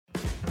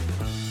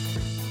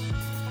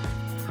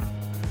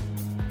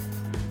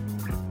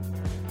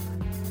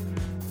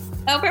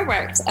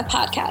Overworked, a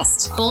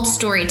podcast. Bold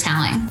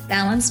storytelling.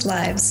 Balanced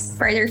lives.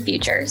 Brighter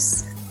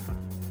futures.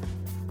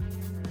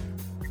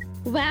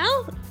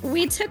 Well,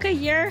 we took a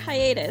year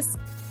hiatus,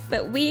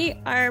 but we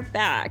are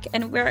back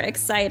and we're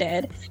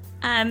excited.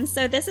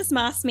 So this is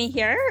Mosme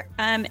here,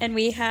 and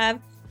we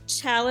have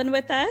Challen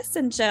with us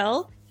and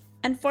Jill.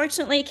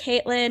 Unfortunately,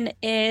 Caitlin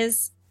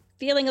is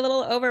feeling a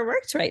little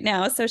overworked right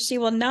now, so she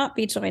will not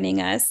be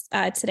joining us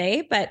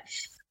today, but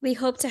we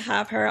hope to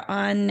have her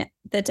on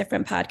the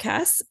different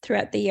podcasts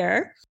throughout the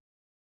year.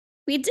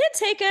 We did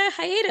take a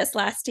hiatus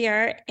last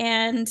year,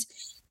 and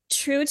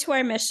true to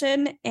our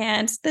mission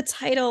and the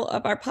title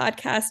of our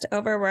podcast,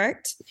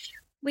 Overworked,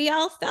 we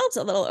all felt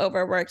a little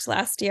overworked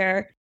last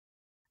year.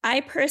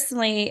 I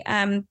personally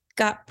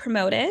got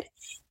promoted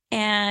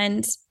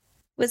and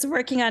was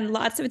working on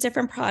lots of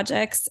different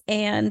projects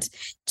and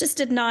just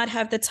did not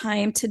have the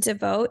time to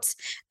devote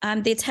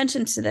the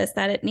attention to this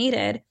that it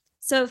needed.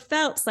 So it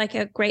felt like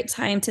a great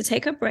time to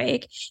take a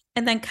break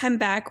and then come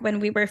back when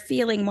we were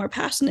feeling more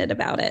passionate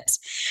about it.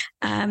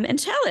 And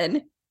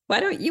Challen, why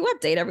don't you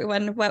update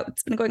everyone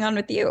what's been going on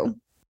with you?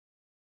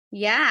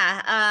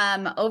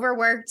 Yeah,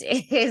 overworked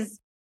is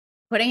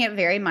putting it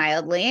very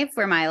mildly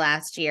for my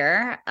last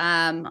year.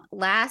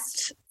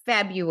 Last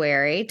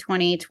February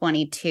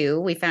 2022,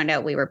 we found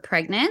out we were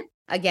pregnant.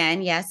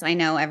 Again, yes, I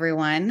know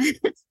everyone.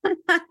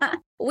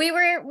 We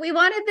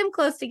wanted them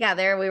close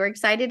together. We were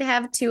excited to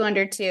have 2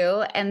 under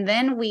 2. And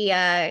then we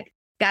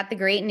got the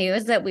great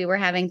news that we were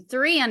having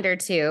 3 under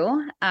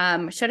 2.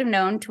 Should have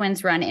known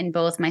twins run in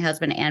both my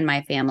husband and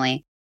my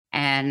family.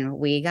 And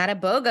we got a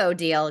BOGO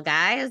deal,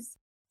 guys.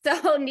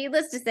 So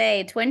needless to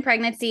say, twin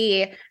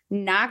pregnancy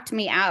knocked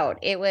me out.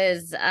 It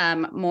was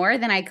more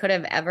than I could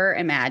have ever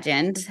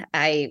imagined.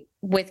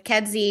 With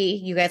Kedzie,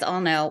 you guys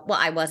all know, well,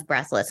 I was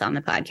breathless on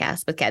the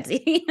podcast with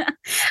Kedzie.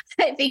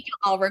 I think you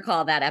all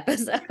recall that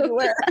episode.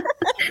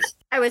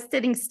 I was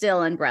sitting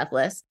still and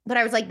breathless, but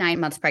I was like 9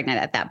 months pregnant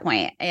at that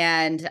point.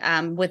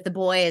 And with the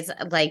boys,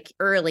 like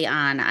early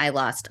on, I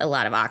lost a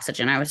lot of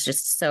oxygen. I was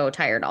just so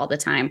tired all the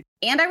time.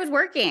 And I was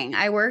working.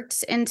 I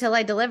worked until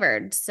I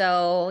delivered.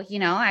 So,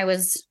 I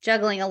was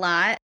juggling a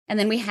lot. And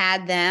then we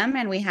had them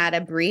and we had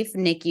a brief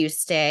NICU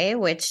stay,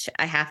 which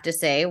I have to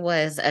say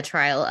was a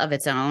trial of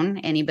its own.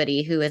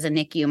 Anybody who is a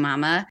NICU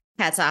mama,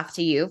 hats off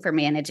to you for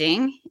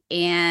managing.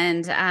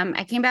 And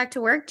I came back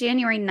to work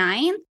January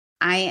 9th.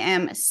 I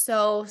am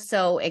so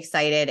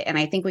excited. And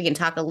I think we can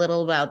talk a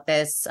little about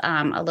this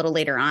a little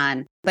later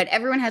on. But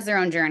everyone has their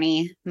own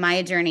journey.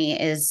 My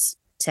journey is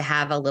to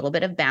have a little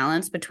bit of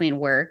balance between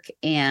work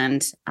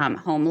and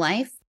home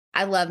life.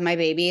 I love my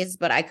babies,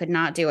 but I could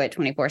not do it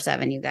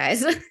 24/7, you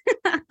guys.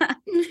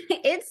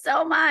 It's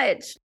so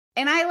much.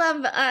 And I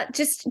love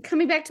just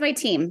coming back to my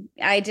team.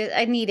 I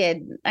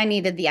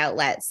needed the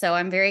outlet. So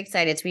I'm very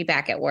excited to be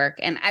back at work.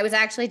 And I was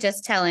actually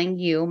just telling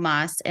you,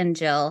 Moss and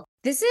Jill,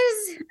 this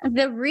is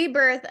the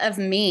rebirth of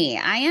me.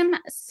 I am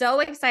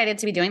so excited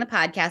to be doing the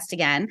podcast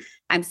again.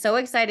 I'm so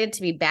excited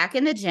to be back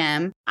in the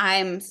gym.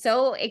 I'm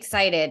so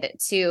excited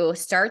to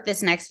start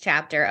this next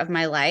chapter of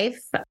my life.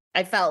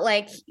 I felt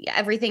like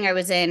everything I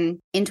was in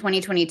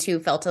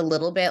 2022 felt a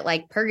little bit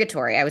like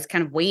purgatory. I was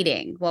kind of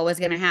waiting what was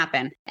going to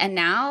happen. And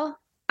now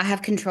I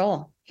have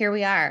control. Here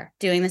we are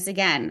doing this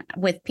again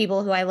with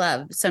people who I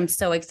love. So I'm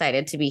so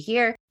excited to be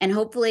here. And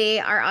hopefully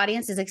our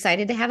audience is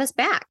excited to have us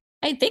back.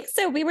 I think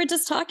so. We were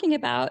just talking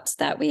about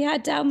that we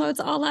had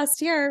downloads all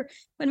last year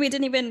when we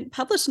didn't even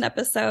publish an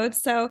episode.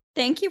 So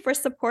thank you for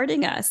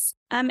supporting us.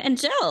 And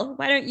Jill,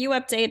 why don't you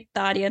update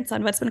the audience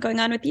on what's been going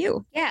on with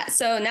you? Yeah,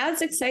 so not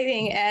as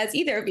exciting as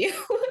either of you,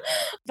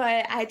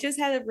 but I just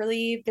had a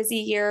really busy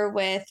year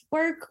with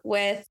work.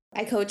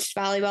 I coached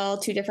volleyball,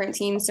 2 different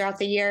teams throughout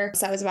the year.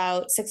 So that was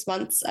about 6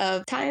 months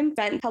of time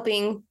spent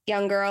helping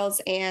young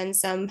girls and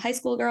some high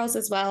school girls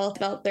as well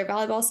develop their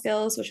volleyball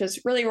skills, which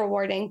was really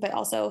rewarding, but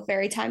also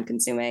very time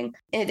consuming.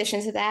 In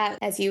addition to that,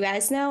 as you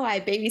guys know, I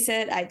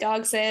babysit, I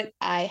dog sit,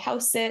 I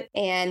house sit,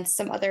 and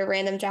some other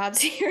random jobs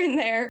here and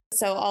there.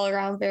 So all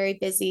around very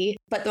busy.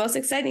 But the most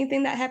exciting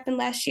thing that happened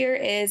last year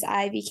is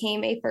I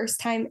became a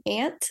first-time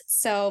aunt.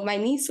 So my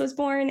niece was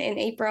born in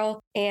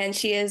April, and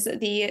she is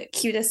the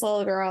cutest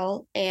little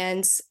girl and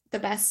the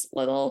best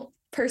little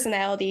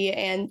personality,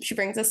 and she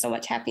brings us so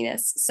much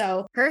happiness.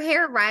 So her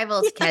hair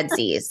rivals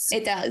Kedzie's.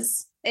 It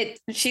does.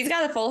 She's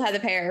got a full head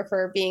of hair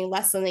for being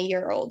less than a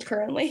year old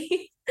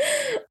currently.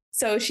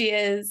 So she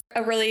is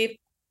a really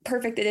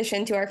perfect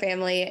addition to our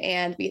family,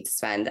 and we get to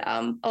spend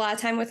a lot of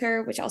time with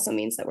her, which also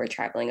means that we're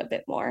traveling a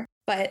bit more,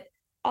 but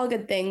all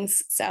good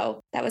things. So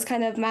that was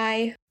kind of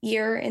my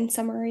year in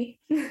summary.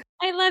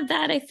 I love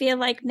that. I feel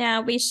like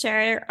now we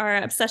share our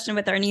obsession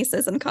with our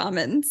nieces in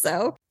common.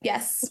 So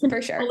yes, for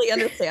sure. Totally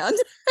understand.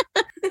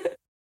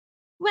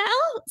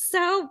 Well,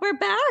 so we're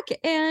back,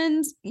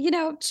 and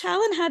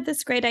Challen had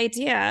this great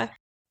idea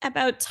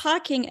about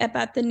talking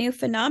about the new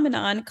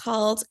phenomenon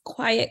called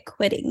quiet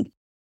quitting.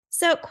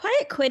 So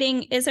quiet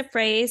quitting is a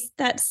phrase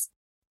that's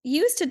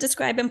used to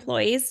describe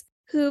employees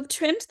who've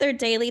trimmed their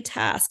daily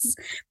tasks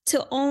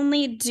to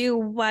only do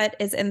what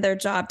is in their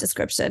job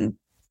description.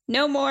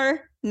 No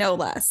more, no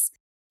less.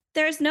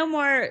 there's no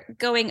more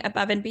going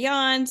above and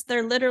beyond.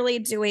 They're literally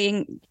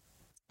doing,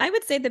 I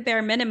would say, the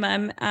bare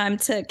minimum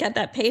to get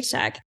that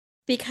paycheck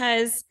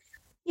because,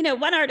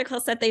 one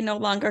article said they no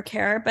longer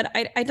care, but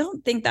I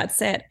don't think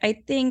that's it.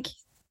 I think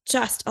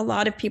just a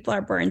lot of people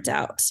are burnt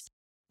out.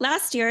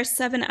 Last year,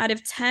 7 out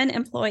of 10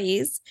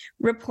 employees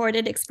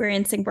reported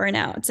experiencing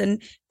burnout.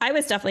 And I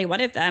was definitely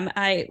one of them.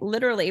 I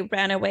literally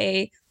ran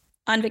away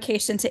on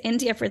vacation to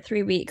India for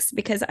 3 weeks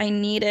because I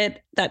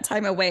needed that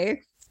time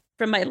away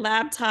from my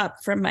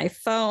laptop, from my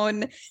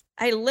phone.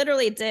 I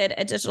literally did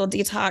a digital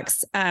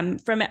detox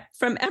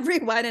from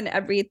everyone and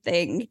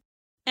everything.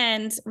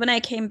 And when I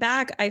came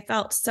back, I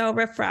felt so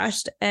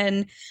refreshed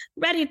and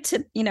ready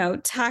to,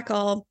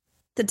 tackle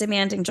the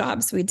demanding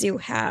jobs we do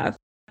have.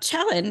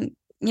 Challen,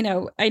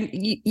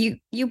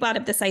 you brought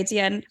up this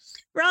idea, and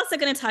we're also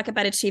going to talk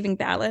about achieving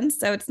balance.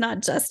 So it's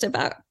not just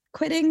about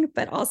quitting,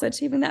 but also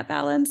achieving that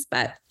balance.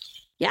 But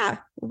yeah,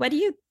 what do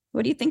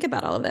you think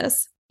about all of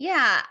this?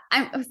 Yeah,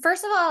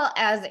 first of all,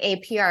 as a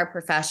PR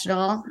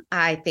professional,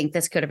 I think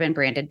this could have been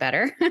branded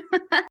better.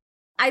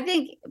 I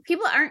think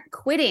people aren't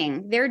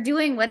quitting. They're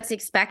doing what's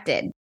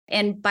expected.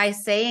 And by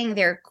saying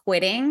they're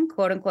quitting,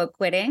 quote unquote,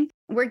 quitting,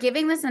 we're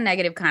giving this a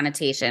negative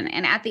connotation.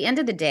 And at the end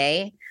of the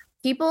day,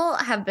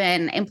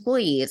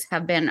 employees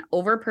have been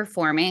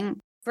overperforming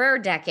for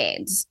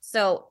decades.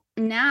 So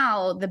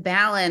now the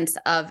balance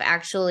of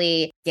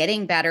actually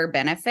getting better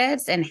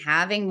benefits and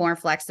having more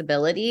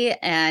flexibility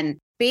and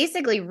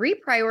basically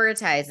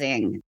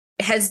reprioritizing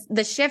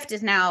the shift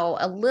is now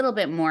a little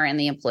bit more in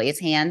the employee's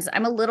hands.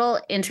 I'm a little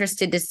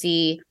interested to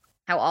see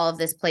how all of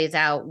this plays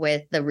out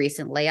with the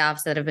recent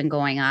layoffs that have been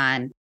going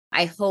on.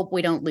 I hope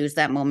we don't lose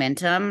that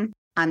momentum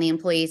on the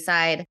employee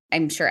side.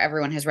 I'm sure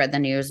everyone has read the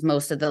news.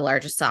 Most of the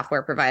largest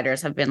software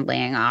providers have been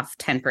laying off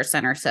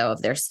 10% or so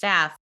of their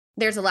staff.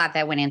 There's a lot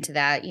that went into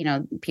that.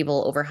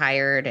 People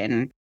overhired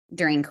and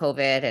during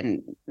COVID,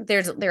 and there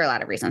are a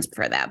lot of reasons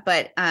for that.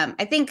 But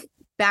I think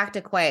back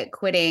to quiet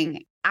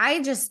quitting,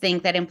 I just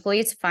think that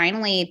employees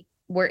finally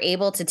were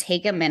able to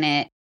take a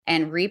minute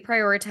and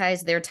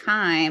reprioritize their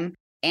time.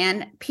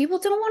 And people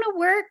don't want to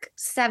work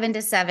 7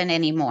 to 7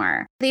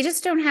 anymore. They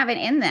just don't have it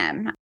in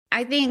them.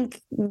 I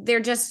think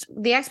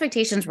the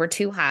expectations were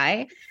too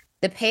high.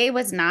 The pay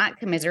was not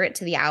commensurate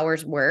to the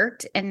hours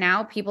worked. And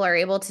now people are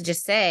able to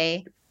just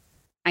say,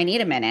 I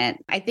need a minute.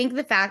 I think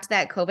the fact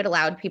that COVID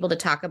allowed people to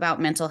talk about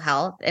mental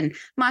health, and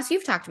Moss,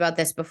 you've talked about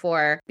this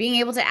before, being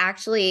able to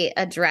actually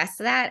address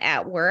that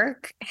at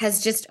work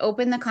has just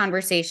opened the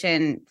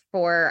conversation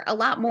for a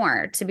lot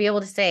more to be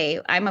able to say,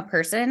 I'm a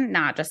person,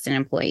 not just an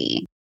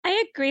employee.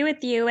 I agree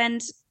with you.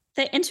 And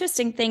the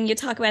interesting thing, you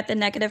talk about the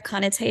negative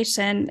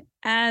connotation.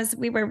 As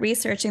we were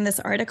researching this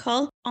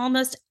article,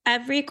 almost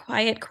every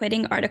quiet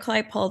quitting article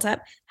I pulled up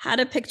had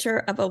a picture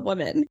of a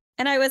woman.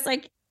 And I was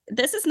like,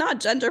 this is not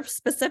gender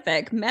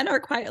specific. Men are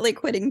quietly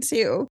quitting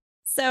too.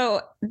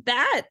 So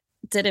that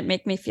didn't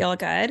make me feel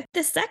good.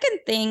 The second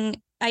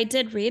thing I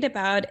did read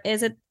about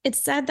is it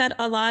said that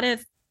a lot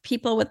of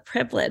people with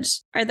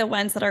privilege are the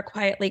ones that are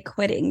quietly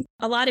quitting.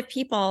 A lot of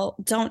people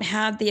don't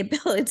have the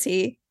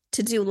ability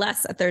to do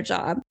less at their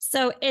job.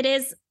 So it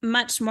is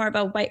much more of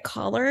a white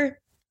collar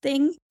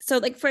thing. So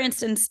like, for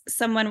instance,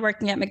 someone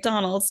working at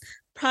McDonald's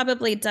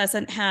probably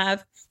doesn't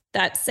have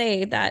that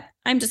say that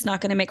I'm just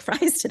not going to make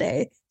fries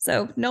today.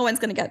 So no one's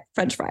going to get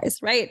French fries,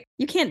 right?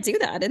 You can't do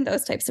that in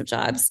those types of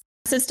jobs.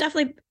 So it's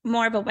definitely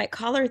more of a white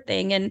collar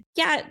thing. And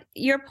yeah,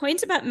 your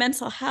point about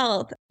mental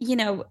health,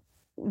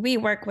 we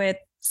work with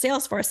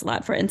Salesforce a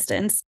lot, for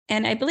instance.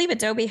 And I believe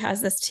Adobe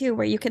has this too,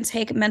 where you can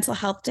take mental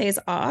health days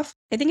off.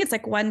 I think it's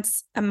like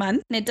once a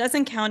month, and it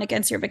doesn't count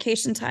against your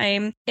vacation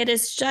time. It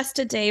is just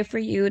a day for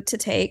you to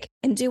take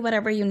and do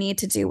whatever you need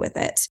to do with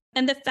it.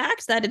 And the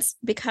fact that it's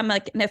become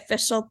like an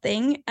official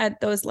thing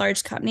at those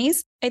large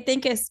companies, I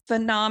think is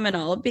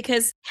phenomenal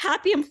because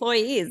happy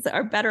employees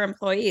are better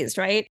employees,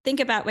 right?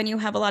 Think about when you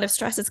have a lot of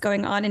stresses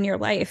going on in your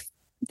life,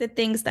 the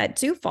things that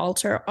do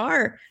falter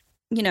are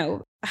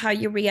how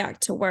you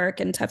react to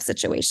work in tough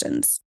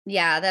situations.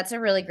 Yeah, that's a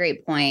really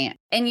great point.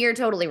 And you're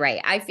totally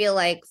right. I feel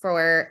like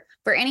for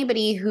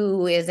anybody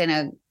who is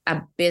in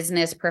a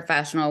business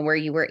professional where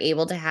you were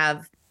able to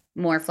have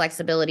more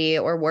flexibility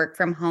or work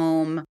from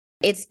home,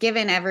 it's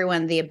given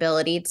everyone the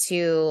ability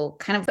to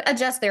kind of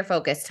adjust their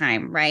focus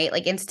time, right?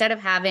 Like instead of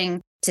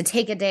having to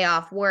take a day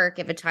off work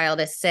if a child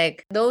is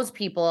sick, those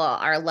people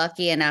are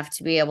lucky enough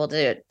to be able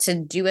to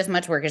do as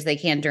much work as they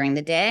can during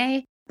the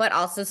day, but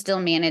also still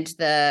manage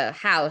the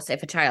house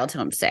if a child's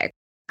homesick.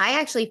 I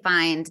actually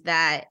find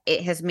that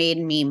it has made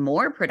me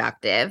more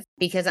productive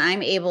because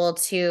I'm able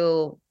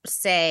to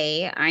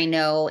say, I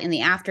know in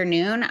the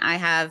afternoon, I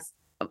have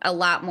a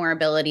lot more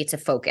ability to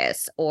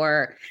focus,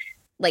 or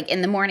like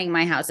in the morning,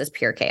 my house is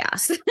pure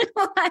chaos.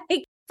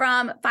 Like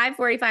from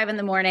 5:45 in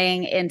the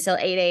morning until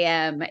 8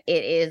 a.m.,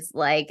 it is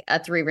like a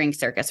 3-ring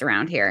circus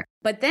around here.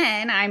 But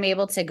then I'm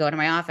able to go to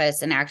my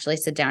office and actually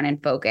sit down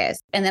and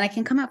focus. And then I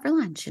can come out for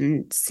lunch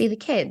and see the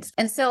kids.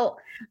 And so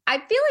I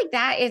feel like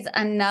that is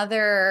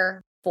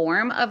another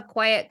form of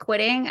quiet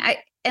quitting.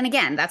 And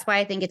again, that's why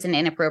I think it's an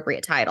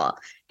inappropriate title.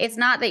 It's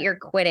not that you're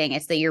quitting,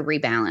 it's that you're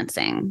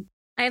rebalancing.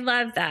 I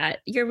love that.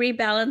 You're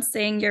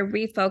rebalancing, you're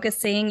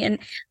refocusing. And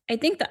I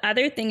think the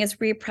other thing is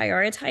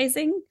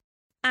reprioritizing.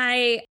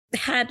 I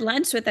had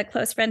lunch with a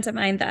close friend of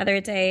mine the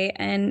other day,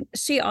 and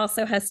she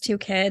also has 2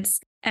 kids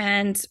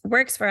and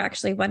works for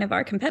actually one of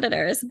our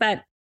competitors.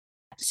 But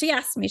she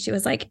asked me, she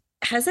was like,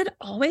 has it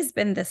always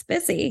been this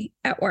busy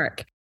at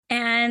work?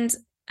 And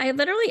I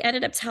literally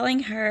ended up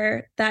telling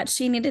her that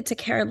she needed to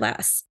care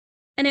less.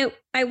 And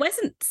I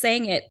wasn't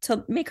saying it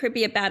to make her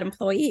be a bad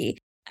employee.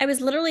 I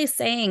was literally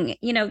saying,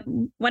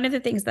 one of the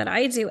things that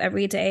I do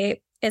every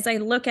day is I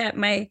look at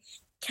my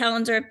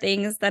calendar of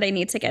things that I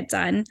need to get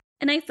done,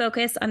 and I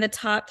focus on the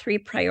top 3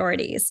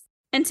 priorities.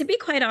 And to be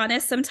quite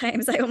honest,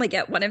 sometimes I only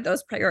get one of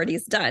those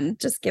priorities done,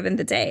 just given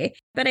the day.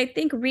 But I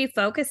think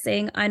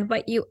refocusing on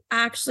what you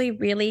actually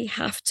really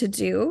have to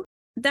do,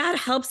 that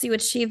helps you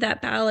achieve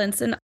that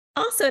balance. And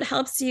also it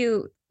helps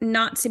you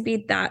not to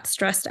be that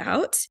stressed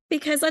out,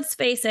 because let's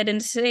face it, in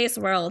today's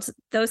world,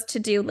 those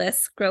to-do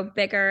lists grow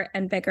bigger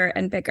and bigger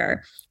and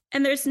bigger.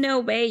 And there's no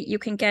way you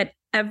can get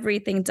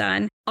everything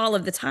done all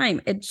of the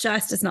time. It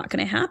just is not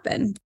going to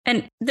happen.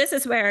 And this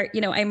is where,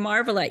 I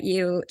marvel at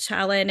you,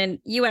 Challen, and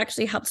you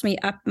actually helped me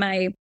up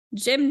my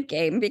gym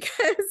game, because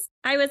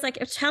I was like,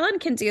 if Challen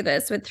can do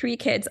this with 3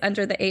 kids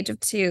under the age of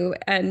 2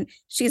 and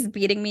she's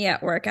beating me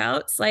at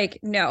workouts, like,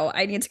 no,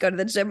 I need to go to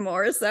the gym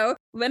more. So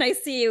when I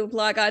see you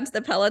log on to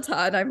the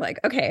Peloton, I'm like,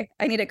 okay,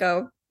 I need to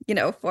go,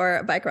 for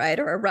a bike ride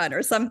or a run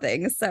or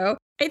something. So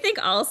I think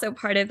also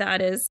part of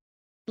that is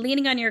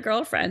leaning on your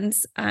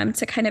girlfriends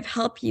to kind of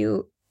help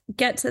you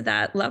get to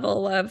that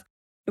level of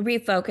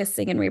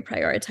refocusing and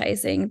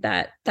reprioritizing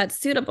that's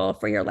suitable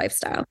for your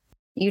lifestyle.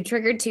 You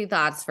triggered 2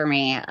 thoughts for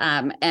me.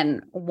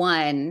 And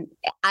one,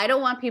 I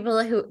don't want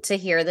people to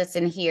hear this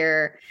and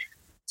hear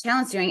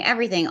Challen's doing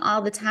everything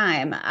all the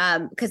time,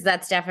 because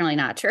that's definitely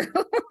not true.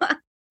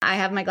 I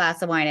have my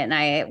glass of wine at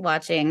night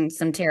watching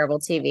some terrible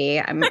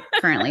TV. I'm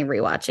currently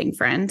rewatching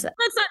Friends.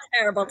 That's not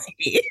terrible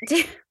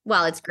TV.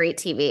 Well, it's great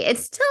TV.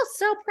 It's still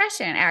so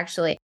prescient,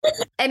 actually.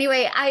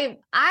 Anyway,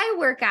 I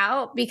work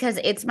out because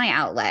it's my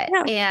outlet.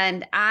 Yeah.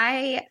 And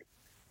I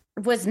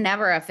was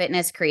never a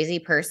fitness crazy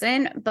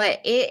person, but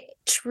it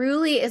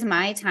truly is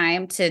my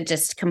time to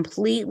just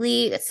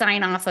completely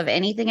sign off of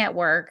anything at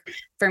work,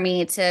 for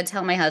me to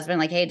tell my husband,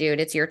 like, hey, dude,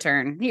 it's your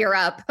turn. You're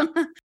up.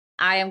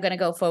 I am going to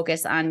go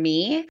focus on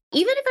me.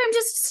 Even if I'm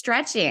just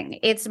stretching,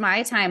 it's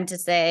my time to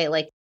say,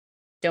 like,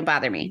 don't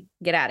bother me.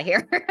 Get out of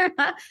here.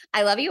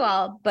 I love you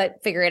all,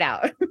 but figure it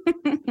out.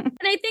 And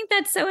I think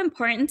that's so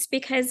important,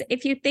 because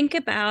if you think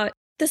about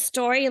the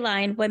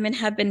storyline women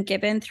have been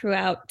given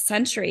throughout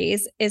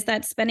centuries, is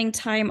that spending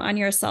time on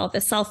yourself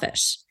is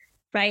selfish,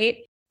 right?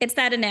 It's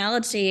that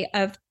analogy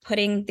of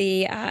putting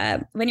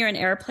when you're in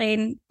an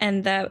airplane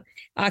and the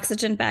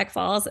oxygen bag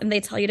falls and they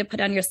tell you to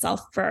put on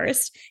yourself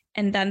first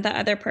and then the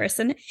other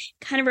person,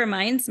 kind of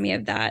reminds me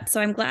of that.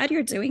 So I'm glad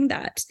you're doing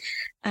that.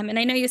 And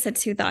I know you said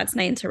 2 thoughts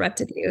and I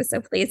interrupted you.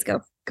 So please go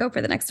for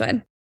the next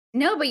one.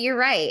 No, but you're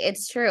right.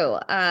 It's true.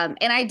 And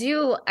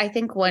I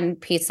think one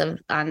piece on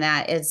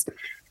that is,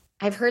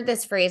 I've heard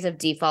this phrase of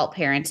default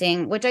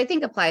parenting, which I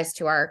think applies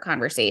to our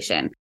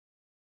conversation,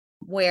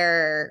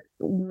 where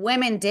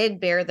women did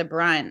bear the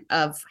brunt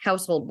of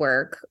household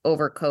work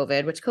over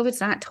COVID, which COVID's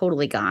not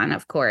totally gone,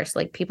 of course.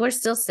 Like, people are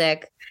still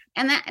sick.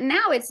 And that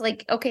now it's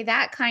like, okay,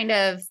 that kind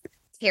of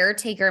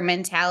caretaker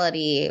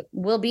mentality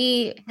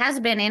has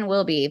been and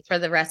will be for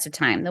the rest of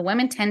time. The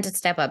women tend to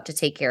step up to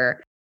take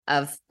care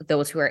of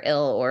those who are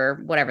ill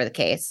or whatever the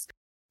case.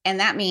 And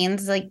that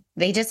means, like,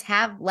 they just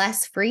have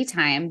less free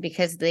time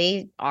because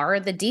they are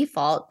the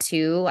default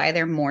to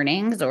either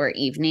mornings or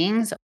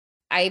evenings.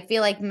 I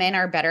feel like men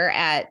are better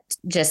at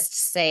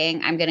just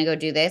saying, I'm going to go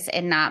do this,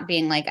 and not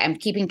being like, I'm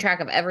keeping track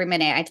of every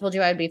minute. I told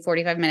you I would be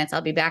 45 minutes.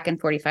 I'll be back in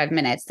 45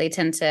 minutes. They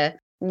tend to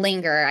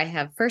linger. I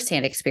have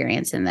firsthand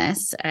experience in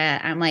this.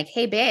 I'm like,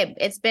 hey, babe,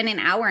 it's been an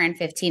hour and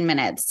 15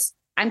 minutes.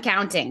 I'm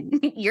counting.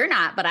 You're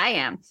not, but I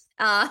am.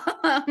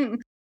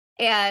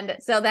 And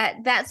so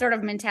that sort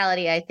of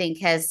mentality, I think,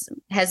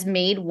 has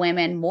made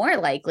women more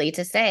likely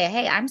to say,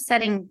 hey, I'm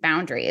setting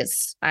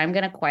boundaries. I'm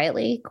going to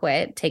quietly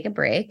quit, take a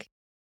break.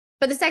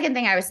 But the second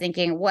thing I was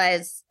thinking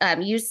was,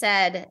 you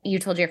said you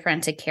told your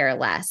friend to care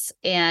less.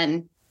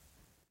 And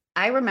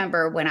I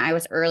remember when I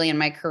was early in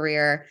my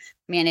career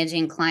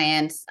managing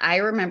clients, I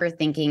remember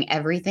thinking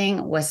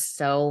everything was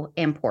so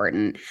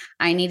important.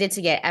 I needed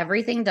to get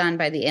everything done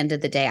by the end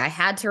of the day. I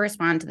had to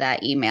respond to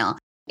that email.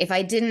 If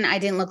I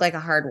didn't look like a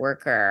hard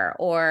worker.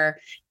 Or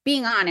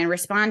being on and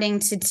responding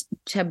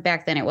to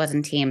back then, it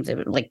wasn't Teams. It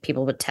was like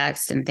people would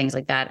text and things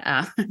like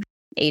that.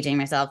 Aging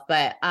myself,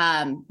 but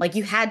like,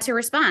 you had to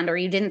respond or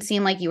you didn't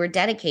seem like you were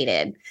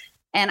dedicated.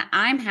 And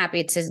I'm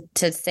happy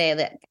to say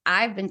that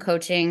I've been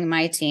coaching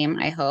my team,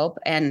 I hope,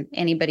 and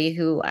anybody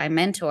who I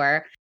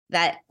mentor,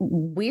 that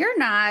we're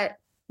not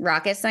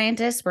rocket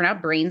scientists. We're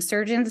not brain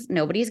surgeons.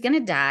 Nobody's going to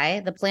die.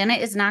 The planet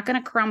is not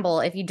going to crumble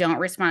if you don't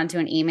respond to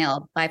an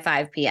email by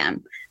 5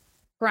 p.m.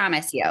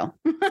 Promise you.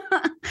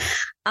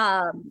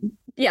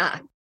 Yeah.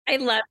 I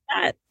love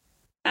that.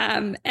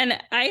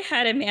 And I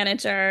had a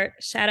manager,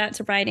 shout out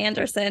to Brian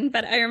Anderson,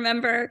 but I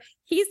remember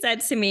he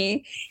said to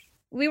me,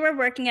 we were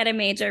working at a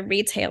major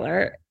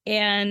retailer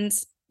and,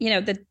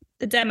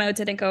 the demo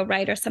didn't go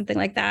right or something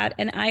like that.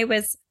 And I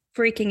was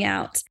freaking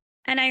out.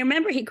 And I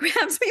remember he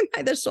grabbed me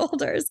by the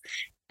shoulders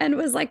and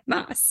was like,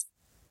 Moss,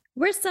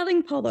 we're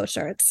selling polo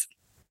shirts.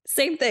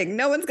 Same thing.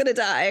 No one's going to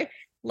die.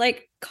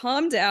 Like,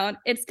 calm down.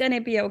 It's going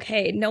to be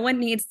okay. No one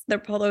needs their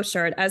polo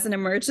shirt as an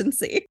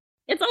emergency.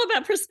 It's all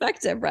about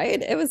perspective,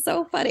 right? It was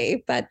so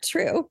funny, but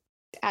true.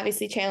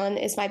 Obviously, Challen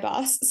is my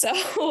boss.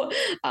 So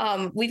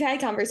we've had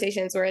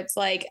conversations where it's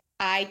like,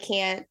 I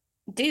can't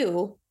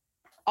do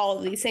all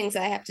of these things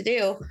that I have to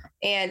do.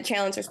 And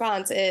Challen's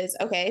response is,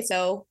 okay,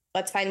 so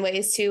let's find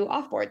ways to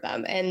offboard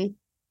them and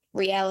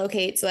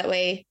reallocate so that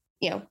way,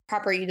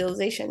 proper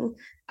utilization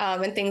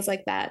and things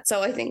like that.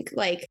 So I think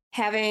like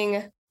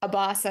having a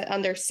boss that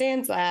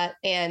understands that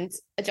and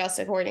adjusts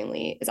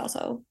accordingly is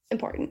also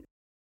important.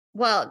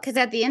 Well, because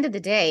at the end of the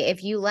day,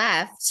 if you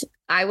left,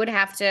 I would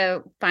have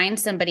to find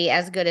somebody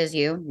as good as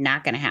you,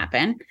 not going to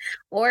happen,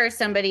 or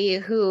somebody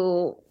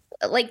who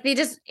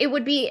it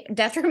would be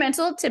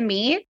detrimental to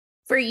me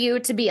for you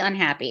to be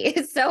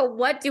unhappy. So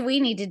what do we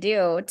need to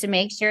do to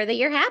make sure that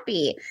you're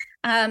happy?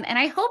 And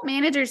I hope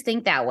managers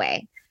think that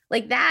way.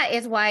 Like, that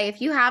is why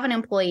if you have an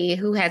employee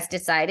who has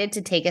decided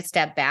to take a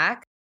step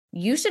back,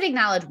 you should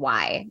acknowledge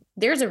why.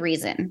 There's a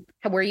reason.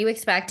 Were you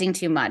expecting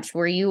too much?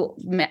 Were you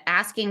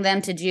asking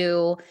them to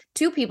do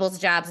 2 people's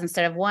jobs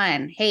instead of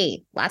 1?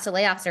 Hey, lots of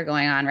layoffs are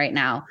going on right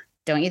now.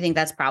 Don't you think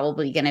that's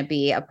probably going to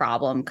be a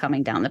problem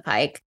coming down the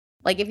pike?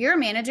 Like, if you're a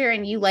manager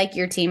and you like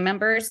your team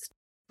members,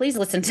 please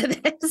listen to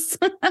this.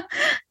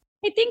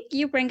 I think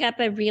you bring up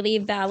a really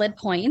valid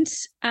point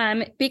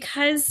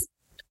because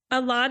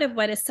a lot of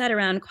what is said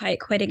around quiet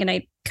quitting, and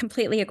I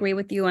completely agree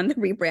with you on the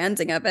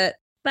rebranding of it.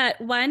 But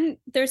one,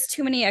 there's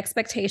too many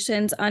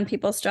expectations on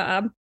people's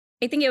job.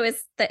 I think it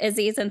was the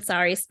Aziz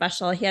Ansari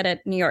special. He had a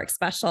New York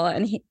special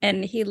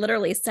and he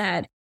literally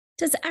said,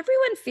 does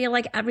everyone feel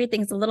like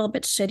everything's a little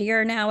bit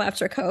shittier now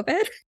after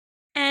COVID?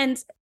 And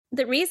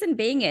the reason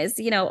being is,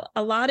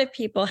 a lot of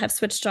people have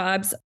switched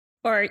jobs.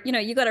 Or,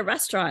 you go to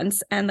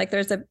restaurants and like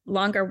there's a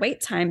longer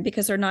wait time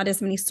because there are not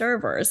as many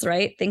servers,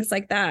 right? Things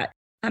like that.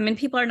 And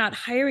people are not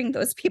hiring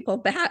those people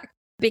back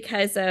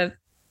because of,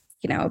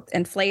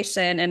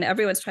 inflation, and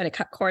everyone's trying to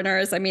cut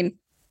corners. I mean,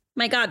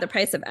 my God, the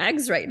price of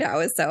eggs right now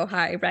is so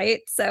high, right?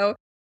 So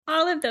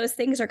all of those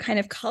things are kind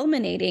of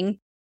culminating.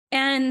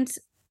 And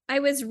I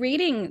was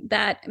reading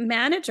that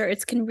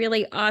managers can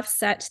really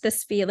offset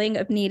this feeling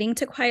of needing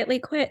to quietly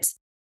quit.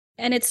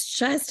 And it's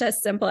just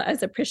as simple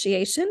as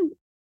appreciation.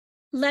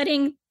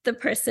 Letting the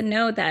person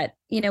know that,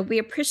 we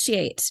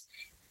appreciate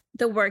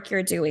the work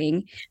you're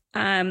doing.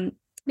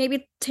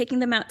 Maybe taking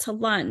them out to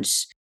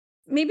lunch,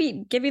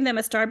 maybe giving them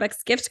a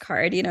Starbucks gift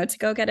card, to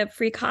go get a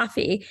free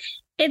coffee.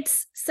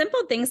 It's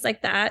simple things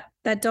like that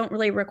don't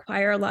really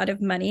require a lot of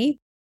money.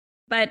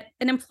 But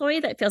an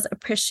employee that feels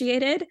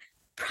appreciated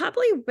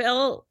probably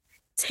will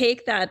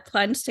take that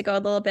plunge to go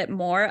a little bit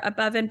more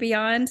above and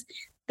beyond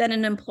than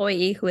an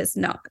employee who is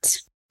not.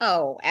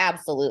 Oh,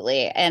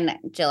 absolutely. And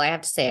Jill, I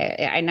have to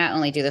say, I not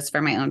only do this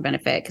for my own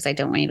benefit because I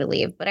don't want you to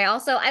leave, but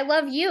I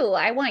love you.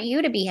 I want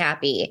you to be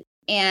happy.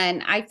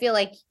 And I feel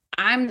like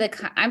I'm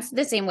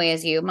the same way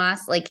as you,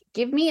 Moss. Like,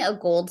 give me a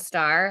gold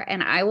star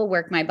and I will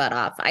work my butt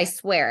off. I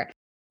swear.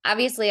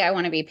 Obviously, I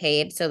want to be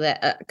paid so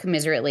that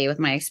commiserately with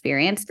my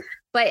experience,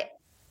 but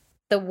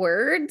the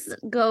words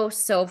go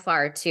so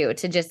far too,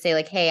 to just say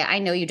like, hey, I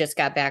know you just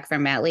got back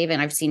from mat leave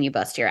and I've seen you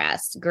bust your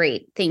ass.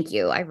 Great. Thank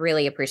you. I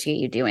really appreciate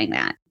you doing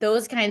that.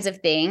 Those kinds of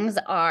things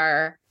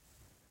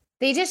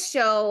they just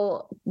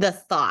show the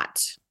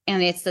thought,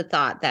 and it's the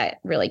thought that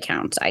really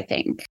counts, I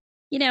think.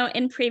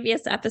 In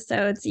previous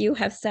episodes, you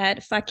have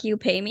said, fuck you,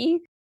 pay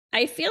me.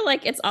 I feel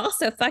like it's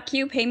also fuck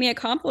you, pay me a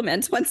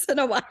compliment once in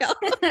a while.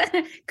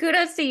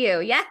 Kudos to you.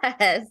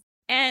 Yes.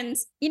 And,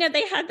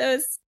 they had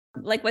those,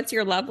 like, what's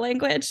your love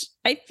language?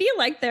 I feel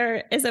like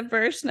there is a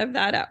version of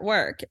that at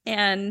work.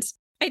 And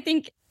I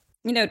think,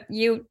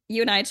 you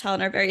and I,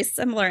 Challen, are very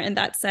similar in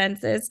that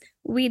sense, is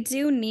we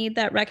do need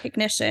that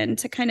recognition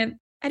to kind of,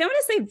 I don't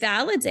want to say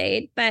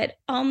validate, but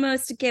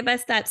almost give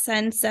us that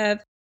sense of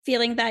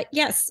feeling that,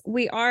 yes,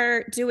 we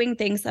are doing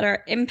things that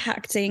are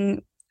impacting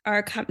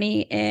our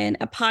company in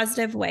a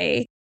positive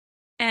way.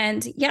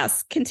 And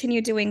yes, continue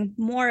doing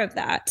more of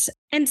that.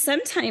 And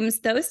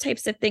sometimes those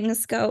types of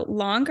things go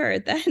longer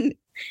than,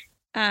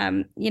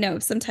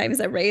 sometimes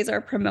a raise or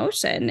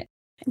promotion.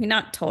 I mean,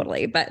 not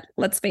totally, but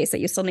let's face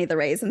it, you still need the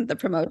raise and the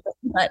promotion.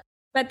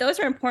 But those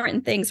are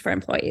important things for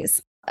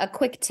employees. A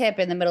quick tip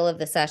in the middle of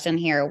the session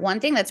here. One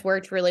thing that's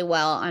worked really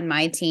well on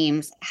my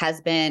teams has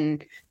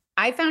been,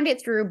 I found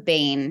it through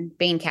Bain.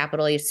 Bain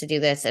Capital used to do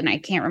this, and I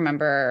can't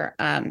remember,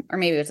 or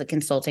maybe it was a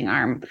consulting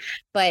arm,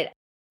 but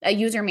a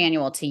user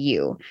manual to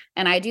you.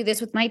 And I do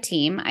this with my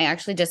team. I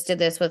actually just did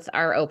this with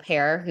our au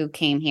pair who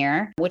came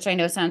here, which I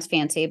know sounds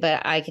fancy,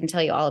 but I can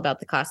tell you all about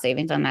the cost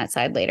savings on that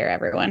side later,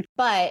 everyone.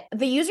 But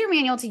the user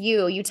manual to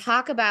you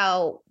talk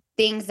about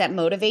things that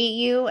motivate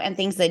you and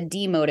things that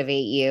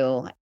demotivate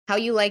you, how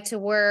you like to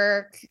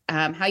work,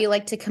 how you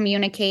like to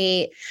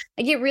communicate.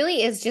 Like it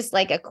really is just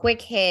like a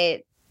quick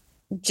hit,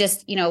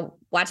 just,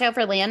 watch out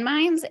for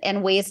landmines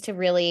and ways to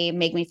really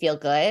make me feel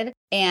good.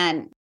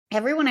 And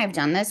everyone I've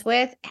done this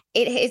with,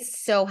 it is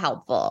so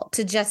helpful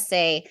to just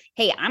say,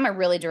 hey, I'm a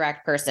really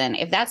direct person.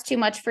 If that's too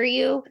much for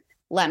you,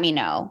 let me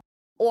know.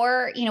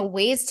 Or,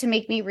 ways to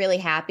make me really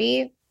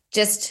happy,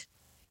 just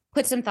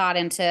put some thought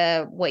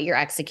into what you're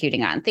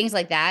executing on, things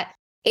like that.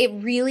 It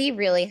really,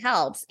 really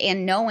helps.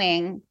 And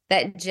knowing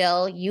that,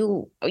 Jill,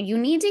 you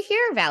need to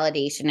hear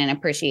validation and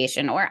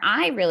appreciation, or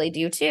I really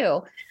do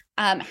too.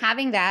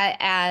 Having that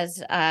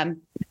as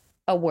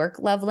a work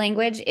love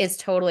language is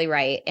totally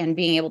right. And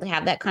being able to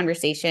have that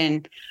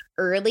conversation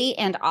early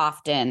and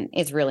often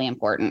is really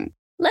important.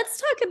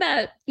 Let's talk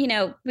about,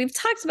 we've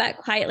talked about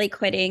quietly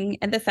quitting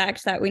and the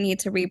fact that we need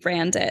to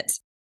rebrand it.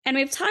 And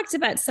we've talked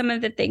about some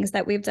of the things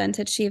that we've done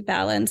to achieve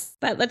balance,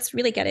 but let's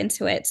really get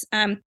into it.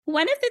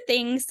 One of the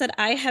things that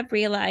I have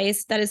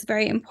realized that is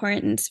very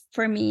important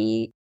for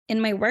me in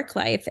my work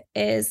life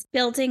is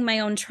building my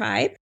own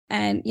tribe.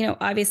 And,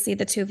 obviously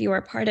the two of you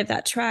are part of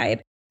that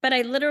tribe, but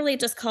I literally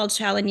just called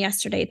Challen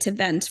yesterday to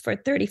vent for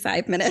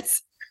 35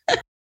 minutes.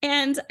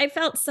 And I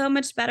felt so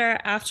much better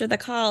after the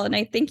call. And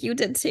I think you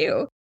did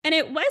too. And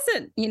it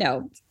wasn't,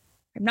 I'm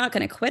not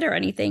going to quit or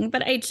anything,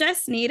 but I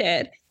just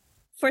needed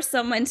for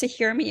someone to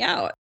hear me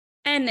out.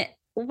 And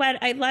what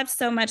I loved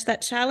so much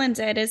that Challen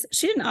did is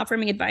she didn't offer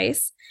me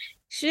advice.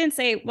 She didn't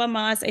say, well,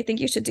 Moss, I think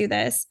you should do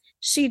this.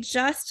 She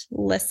just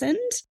listened.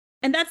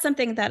 And that's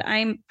something that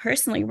I'm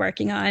personally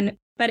working on.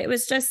 But it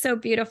was just so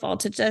beautiful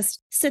to just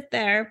sit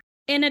there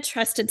in a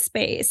trusted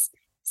space,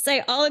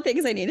 say all the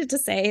things I needed to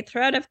say,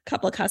 throw out a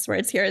couple of cuss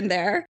words here and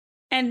there,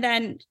 and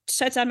then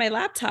shut down my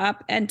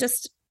laptop and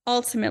just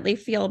ultimately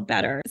feel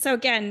better. So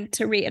again,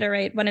 to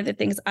reiterate, one of the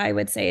things I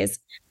would say is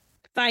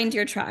find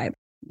your tribe.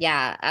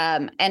 Yeah.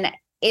 And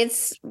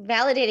it's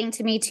validating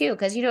to me too,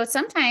 because,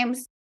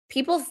 sometimes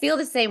people feel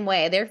the same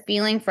way. They're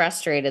feeling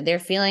frustrated. They're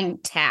feeling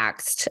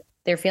taxed.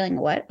 They're feeling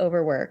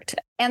overworked.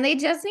 And they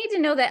just need to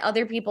know that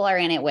other people are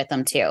in it with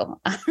them too.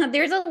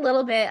 There's a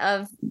little bit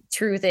of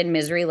truth in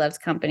misery loves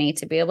company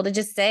to be able to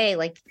just say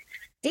like,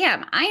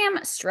 damn, I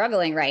am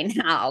struggling right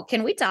now.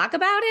 Can we talk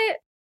about it?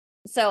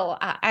 So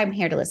I'm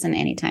here to listen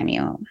anytime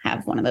you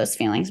have one of those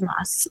feelings,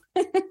 Moss.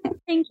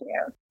 Thank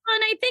you.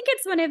 And I think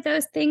it's one of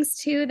those things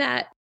too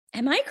that,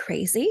 am I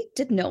crazy?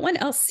 Did no one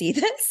else see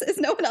this? Is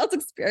no one else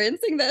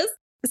experiencing this?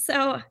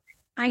 So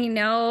I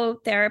know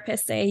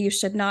therapists say you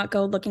should not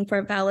go looking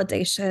for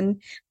validation,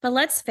 but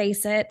let's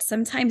face it,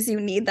 sometimes you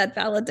need that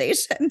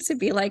validation to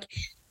be like,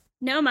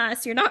 no,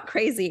 Moss, you're not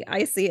crazy.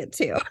 I see it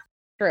too.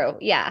 True.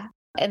 Yeah.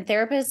 And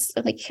therapists,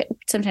 like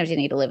sometimes you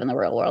need to live in the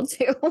real world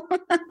too.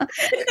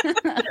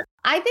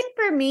 I think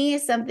for me,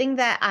 something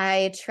that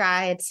I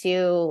try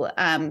to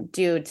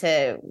do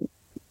to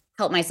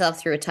help myself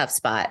through a tough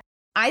spot.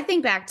 I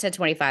think back to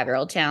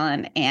 25-year-old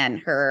Challen and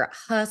her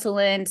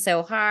hustling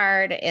so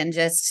hard and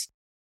just,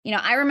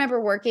 I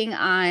remember working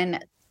on,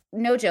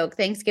 no joke,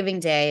 Thanksgiving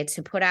Day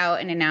to put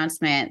out an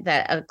announcement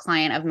that a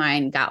client of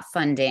mine got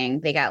funding.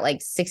 They got like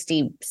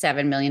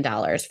 $67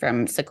 million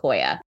from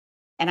Sequoia.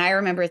 And I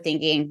remember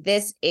thinking,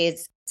 this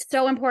is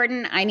so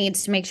important. I need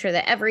to make sure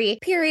that every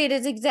period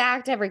is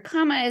exact, every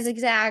comma is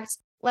exact.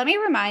 Let me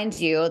remind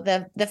you,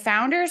 the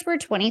founders were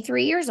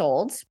 23 years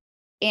old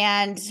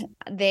and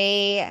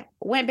they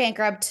went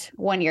bankrupt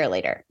 1 year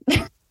later.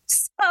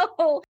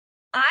 So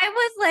I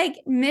was like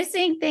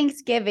missing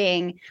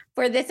Thanksgiving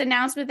for this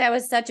announcement that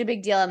was such a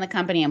big deal and the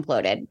company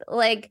imploded.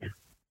 Like,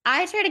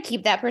 I try to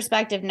keep that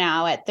perspective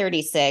now at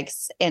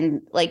 36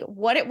 and like,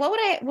 what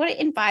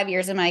in 5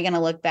 years am I going to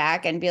look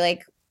back and be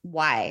like,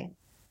 why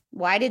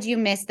did you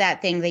miss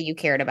that thing that you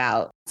cared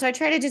about? So I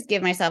try to just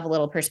give myself a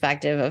little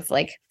perspective of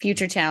like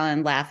future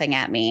Challen laughing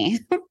at me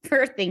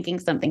for thinking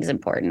something's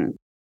important.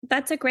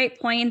 That's a great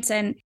point.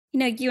 And,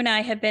 you and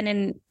I have been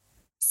in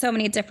so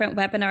many different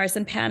webinars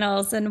and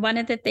panels. And one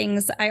of the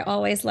things I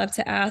always love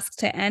to ask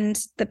to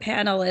end the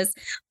panel is,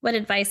 what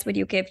advice would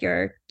you give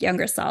your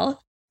younger self?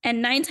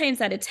 And 9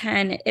 times out of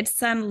 10, it's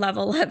some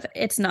level of,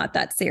 it's not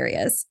that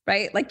serious,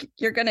 right? Like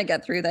you're going to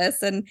get through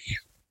this. And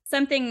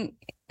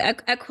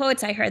a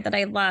quote I heard that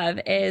I love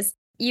is,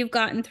 you've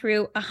gotten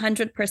through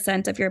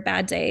 100% of your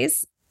bad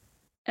days.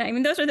 I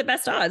mean, those are the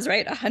best odds,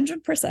 right?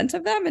 100%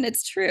 of them. And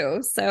it's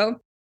true. So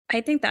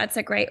I think that's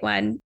a great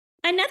one.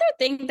 Another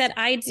thing that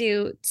I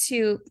do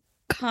to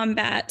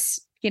combat,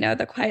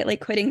 the quietly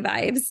quitting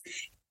vibes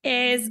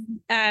is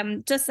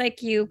just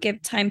like you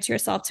give time to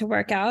yourself to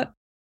work out.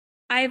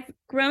 I've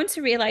grown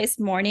to realize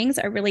mornings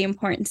are really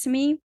important to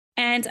me.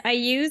 And I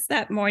use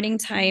that morning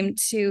time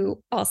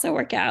to also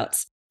work out.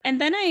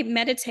 And then I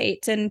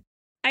meditate. And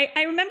I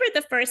remember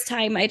the first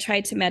time I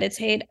tried to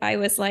meditate, I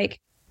was like,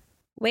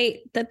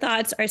 wait, the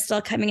thoughts are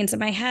still coming into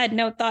my head.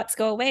 No, thoughts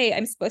go away.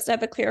 I'm supposed to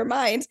have a clear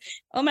mind.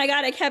 Oh my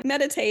God, I can't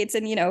meditate.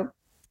 And,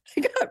 I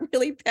got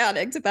really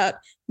panicked about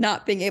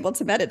not being able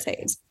to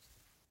meditate.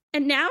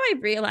 And now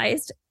I've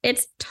realized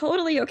it's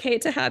totally okay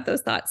to have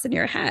those thoughts in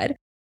your head.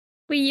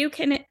 where you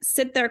can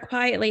sit there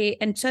quietly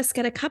and just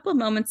get a couple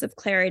moments of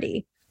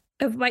clarity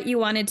of what you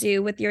want to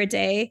do with your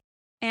day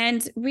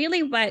and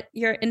really what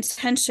your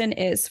intention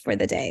is for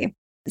the day.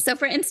 So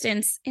for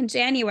instance, in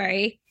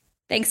January,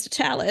 thanks to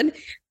Challen,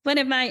 one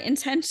of my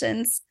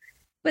intentions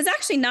was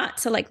actually not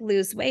to like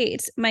lose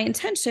weight. My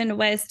intention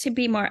was to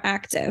be more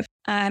active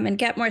and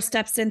get more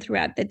steps in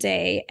throughout the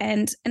day.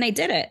 And I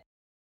did it.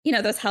 You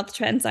know, those health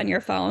trends on your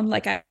phone,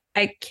 like I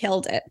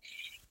killed it.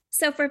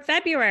 So for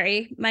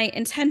February, my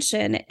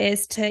intention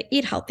is to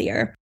eat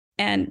healthier.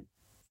 And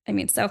I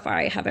mean, so far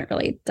I haven't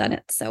really done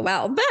it so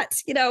well,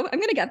 but you know, I'm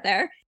going to get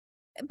there.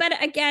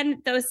 But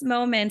again, those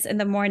moments in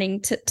the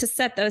morning to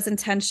set those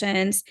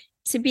intentions,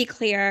 to be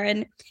clear.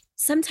 And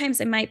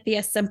sometimes it might be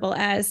as simple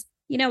as,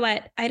 you know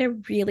what, I had a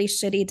really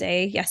shitty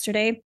day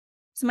yesterday.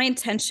 So my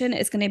intention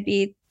is going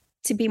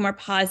to be more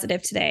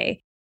positive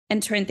today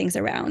and turn things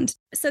around.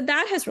 So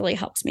that has really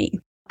helped me.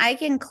 I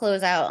can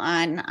close out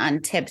on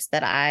tips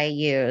that I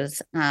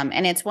use.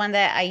 And it's one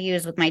that I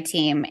use with my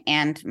team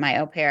and my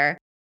au pair.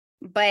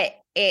 But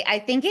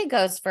I think it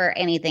goes for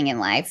anything in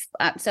life.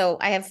 So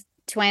I have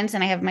twins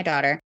and I have my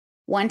daughter.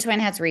 One twin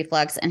has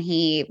reflux and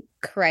he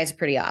cries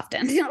pretty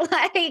often,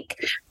 like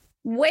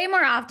way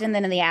more often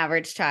than the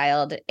average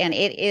child. And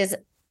it is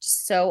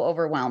so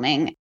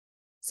overwhelming.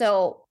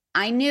 So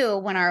I knew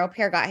when our au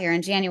pair got here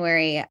in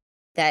January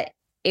that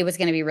it was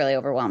going to be really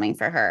overwhelming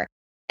for her.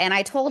 And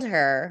I told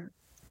her,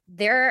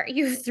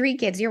 you have 3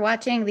 kids you're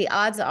watching. The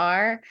odds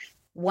are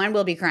one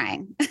will be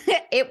crying.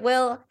 It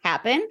will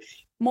happen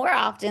more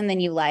often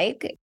than you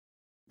like.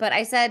 But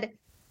I said,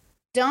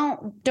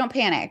 don't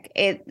panic.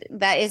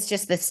 That is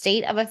just the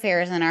state of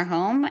affairs in our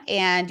home,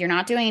 and you're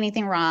not doing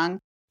anything wrong.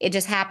 It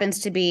just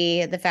happens to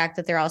be the fact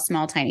that they're all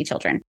small, tiny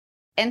children.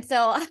 And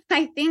so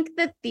I think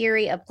the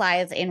theory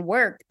applies in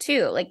work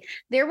too. Like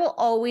there will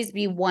always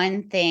be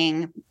one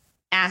thing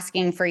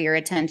asking for your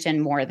attention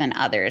more than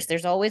others.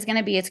 There's always going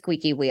to be a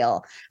squeaky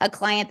wheel, a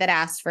client that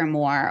asks for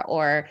more,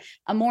 or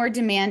a more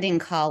demanding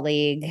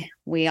colleague.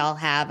 We all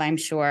have, I'm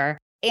sure.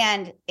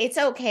 And it's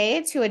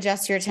okay to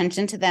adjust your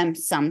attention to them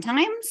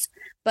sometimes,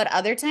 but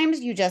other times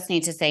you just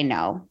need to say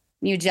no.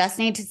 You just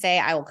need to say,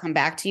 I will come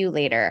back to you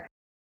later.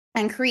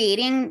 And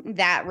creating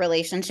that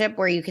relationship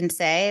where you can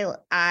say,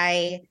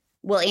 I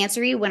will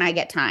answer you when I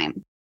get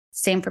time.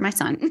 Same for my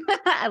son.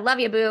 I love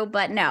you, boo,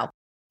 but no.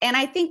 And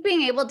I think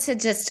being able to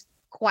just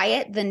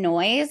quiet the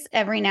noise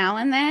every now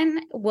and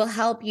then will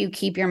help you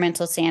keep your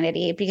mental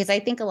sanity, because I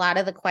think a lot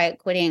of the quiet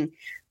quitting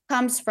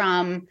comes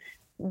from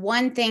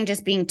one thing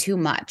just being too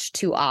much,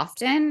 too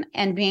often,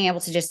 and being able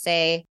to just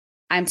say,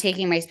 I'm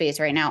taking my space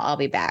right now. I'll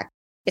be back.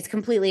 It's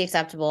completely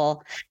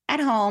acceptable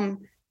at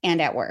home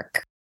and at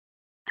work.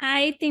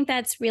 I think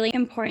that's really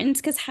important,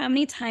 because how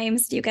many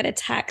times do you get a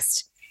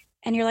text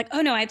and you're like,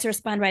 oh no, I have to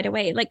respond right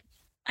away. Like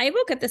I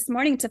woke up this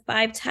morning to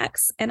 5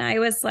 texts and I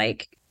was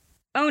like,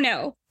 oh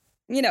no,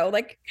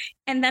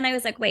 and then I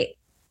was like, wait,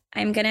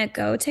 I'm going to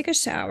go take a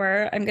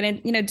shower. I'm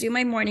going to, do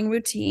my morning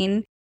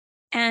routine.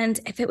 And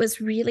if it was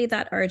really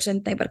that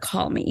urgent, they would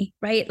call me,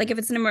 right? Like if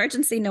it's an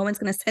emergency, no one's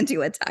going to send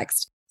you a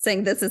text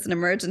saying this is an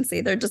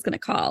emergency. They're just going to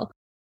call.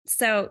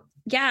 So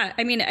yeah,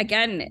 I mean,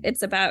 again,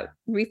 it's about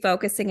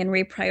refocusing and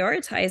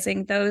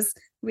reprioritizing. Those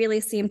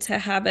really seem to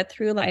have a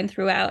through line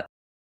throughout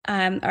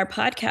our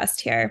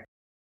podcast here.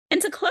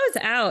 And to close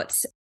out,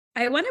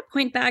 I want to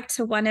point back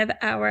to one of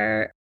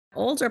our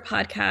older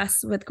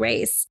podcasts with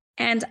Grace.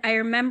 And I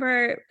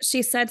remember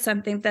she said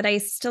something that I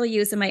still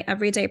use in my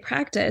everyday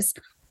practice.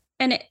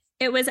 And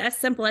it was as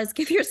simple as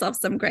give yourself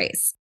some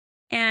grace.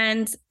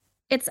 And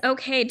it's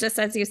okay, just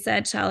as you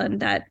said, Challen,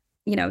 that,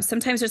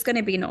 sometimes there's going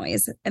to be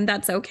noise, and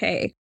that's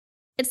okay.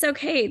 It's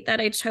okay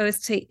that I chose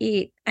to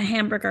eat a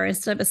hamburger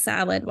instead of a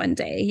salad one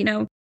day.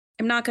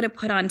 I'm not going to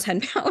put on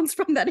 10 pounds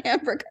from that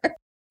hamburger.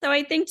 So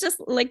I think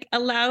just like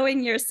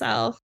allowing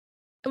yourself,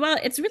 well,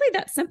 it's really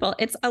that simple.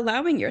 It's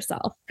allowing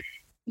yourself,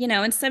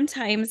 and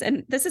sometimes,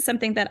 and this is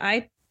something that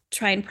I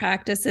try and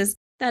practice, is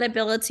that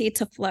ability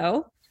to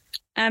flow.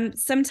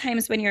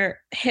 Sometimes when you're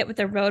hit with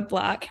a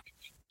roadblock,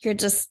 you're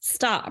just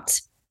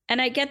stopped.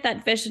 And I get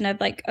that vision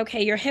of like,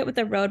 okay, you're hit with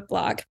a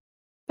roadblock,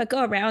 but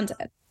go around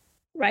it,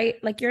 right?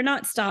 Like you're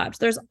not stopped.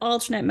 There's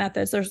alternate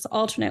methods. There's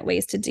alternate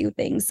ways to do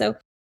things. So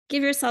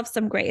give yourself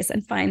some grace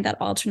and find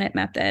that alternate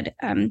method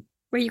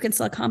where you can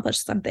still accomplish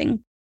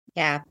something.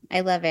 Yeah,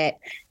 I love it.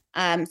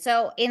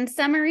 So in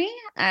summary,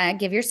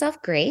 give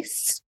yourself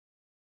grace,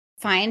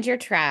 find your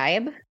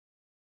tribe,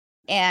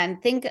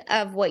 and think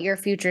of what your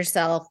future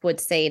self would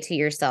say to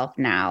yourself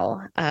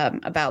now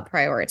about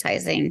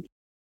prioritizing.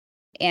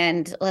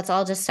 And let's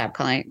all just stop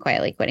calling it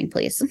quietly quitting,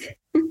 please.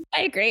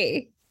 I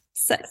agree.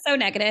 So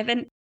negative.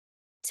 And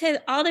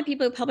to all the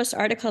people who publish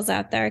articles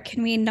out there,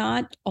 can we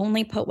not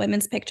only put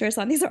women's pictures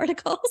on these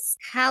articles?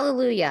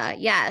 Hallelujah.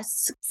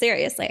 Yes.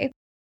 Seriously.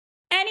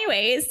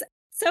 Anyways,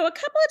 so a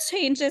couple of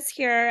changes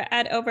here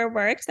at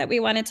Overworked that we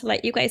wanted to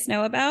let you guys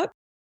know about.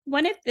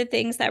 One of the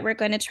things that we're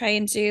going to try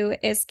and do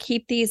is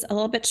keep these a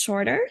little bit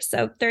shorter.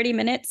 So 30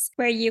 minutes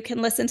where you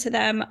can listen to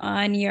them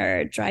on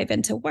your drive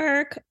into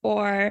work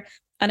or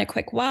on a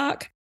quick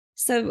walk.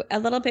 so a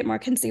little bit more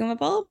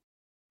consumable.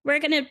 We're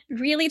going to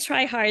really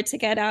try hard to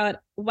get out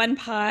one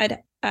pod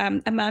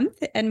a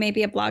month and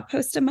maybe a blog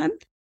post a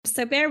month.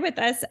 So bear with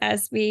us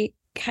as we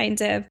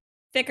kind of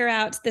figure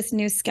out this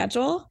new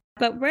schedule.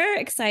 But we're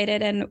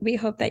excited and we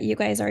hope that you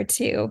guys are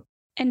too.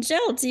 And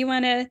Jill, do you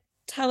want to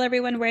tell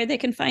everyone where they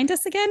can find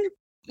us again?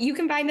 You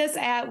can find us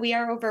at We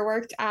Are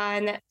Overworked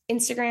on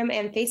Instagram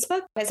and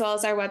Facebook, as well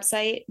as our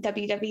website,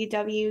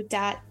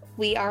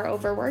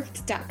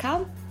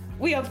 www.weareoverworked.com.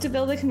 We hope to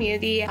build a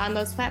community on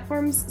those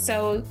platforms,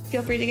 so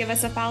feel free to give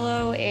us a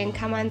follow and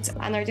comment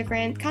on our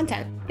different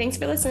content. Thanks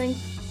for listening.